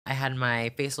I had my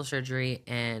facial surgery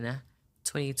in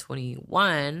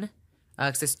 2021.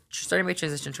 Because I started my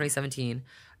transition in 2017.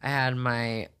 I had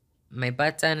my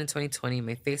butt done in 2020,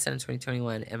 my face done in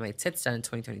 2021, and my tits done in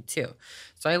 2022.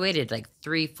 So I waited like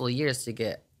 3 full years to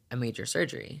get a major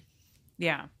surgery.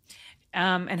 Yeah.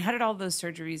 And how did all those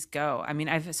surgeries go? I mean,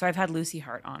 I've had Lucy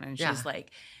Hart on, and she's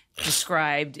like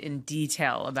described in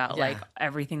detail about like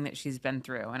everything that she's been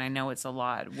through. And I know it's a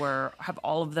lot. Have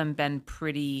all of them been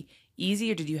pretty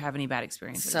easy, or did you have any bad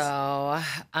experiences? So,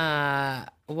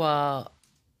 well,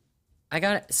 I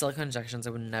got silicone injections. I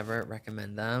would never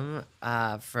recommend them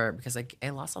because like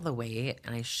I lost all the weight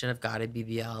and I should have got a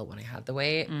BBL when I had the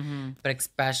weight. But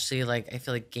especially like I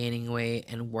feel like gaining weight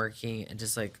and working and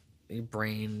just like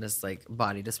brain, just like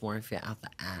body dysmorphia out the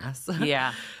ass.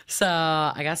 Yeah. So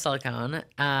I got silicone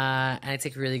and I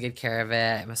take really good care of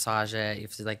it. I massage it. You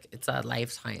have to like, it's a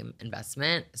lifetime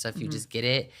investment. So if you just get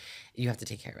it, you have to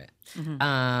take care of it.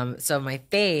 So my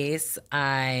face,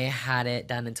 I had it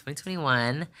done in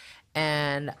 2021.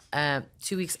 And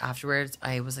 2 weeks afterwards,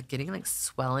 I was like getting like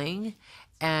swelling,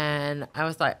 and I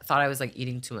thought I was like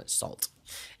eating too much salt,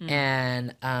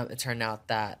 and it turned out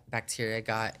that bacteria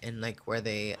got in like where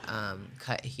they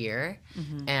cut here,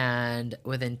 and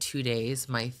within 2 days,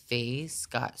 my face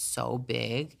got so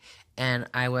big, and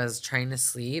I was trying to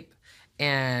sleep.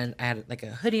 And I had like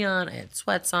a hoodie on, I had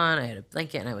sweats on, I had a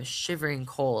blanket, and I was shivering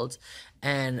cold.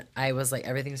 And I was like,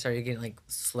 everything started getting like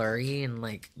slurry and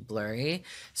like blurry.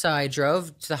 So I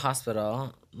drove to the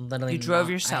hospital. Literally, you drove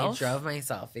yourself? I drove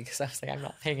myself because I was like, I'm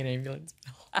not paying an ambulance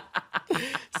bill.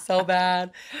 So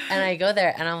bad. And I go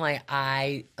there and I'm like,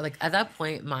 at that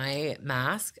point, my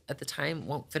mask at the time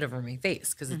won't fit over my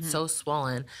face because it's so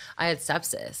swollen. I had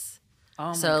sepsis.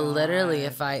 Oh so God. Literally,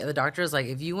 the doctor was like,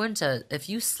 if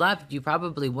you slept, you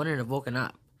probably wouldn't have woken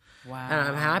up. Wow. And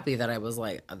I'm happy that I was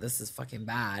like, oh, this is fucking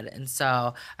bad. And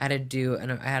so I had to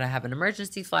have an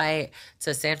emergency flight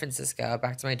to San Francisco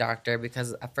back to my doctor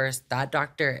because at first that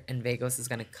doctor in Vegas is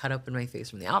going to cut open my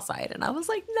face from the outside. And I was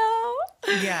like, no.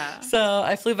 Yeah. So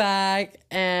I flew back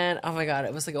and oh my God,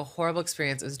 it was like a horrible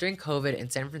experience. It was during COVID in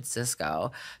San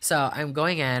Francisco. So I'm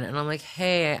going in and I'm like,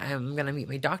 hey, I'm going to meet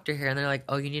my doctor here. And they're like,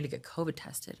 oh, you need to get COVID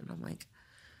tested. And I'm like,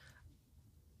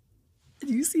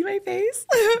 do you see my face?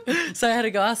 So I had to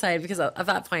go outside because at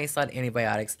that point I still had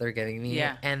antibiotics they were giving me.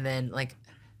 Yeah. And then like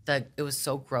it was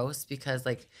so gross because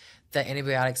like the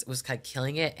antibiotics was kind of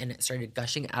killing it and it started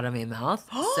gushing out of my mouth.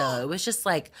 So it was just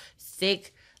like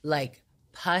thick, like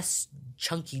pus,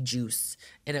 chunky juice.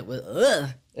 And it was,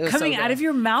 it was coming out of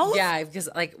your mouth? Yeah, because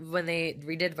like when they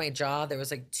redid my jaw, there was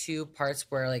like 2 parts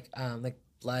where like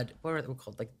blood, what were they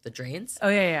called? Like the drains? Oh,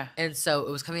 yeah. And so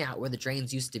it was coming out where the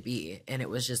drains used to be. And it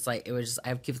was just I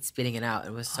kept spitting it out.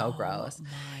 It was so gross. Oh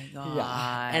my God.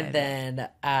 Yeah. And then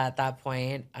at that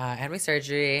point, I had my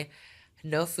surgery,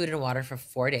 no food and water for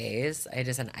 4 days. I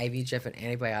just had an IV drip and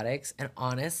antibiotics. And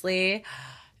honestly,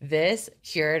 this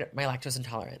cured my lactose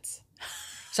intolerance.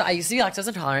 So I used to be lactose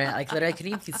intolerant. Like literally I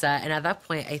couldn't eat pizza. And at that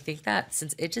point, I think that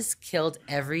since it just killed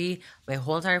my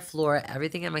whole entire flora,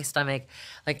 everything in my stomach,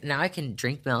 like now I can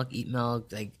drink milk, eat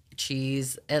milk, like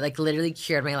cheese. It like literally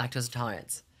cured my lactose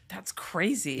intolerance. That's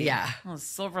crazy. Yeah. Well,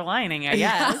 silver lining, I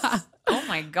guess. Yeah. Oh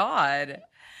my God.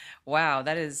 Wow.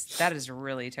 That is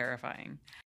really terrifying.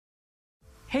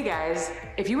 Hey guys,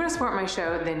 if you want to support my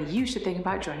show, then you should think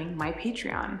about joining my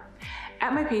Patreon.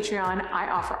 At my Patreon,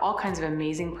 I offer all kinds of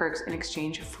amazing perks in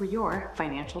exchange for your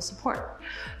financial support.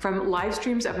 From live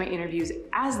streams of my interviews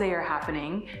as they are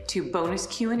happening, to bonus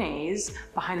Q&As,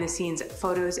 behind the scenes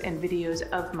photos and videos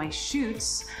of my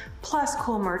shoots, plus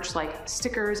cool merch like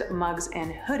stickers, mugs,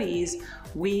 and hoodies,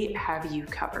 we have you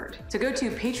covered. So go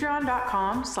to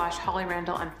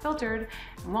patreon.com/HollyRandallUnfiltered,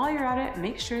 and while you're at it,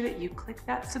 make sure that you click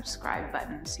that subscribe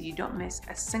button so you don't miss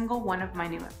a single one of my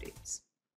new updates.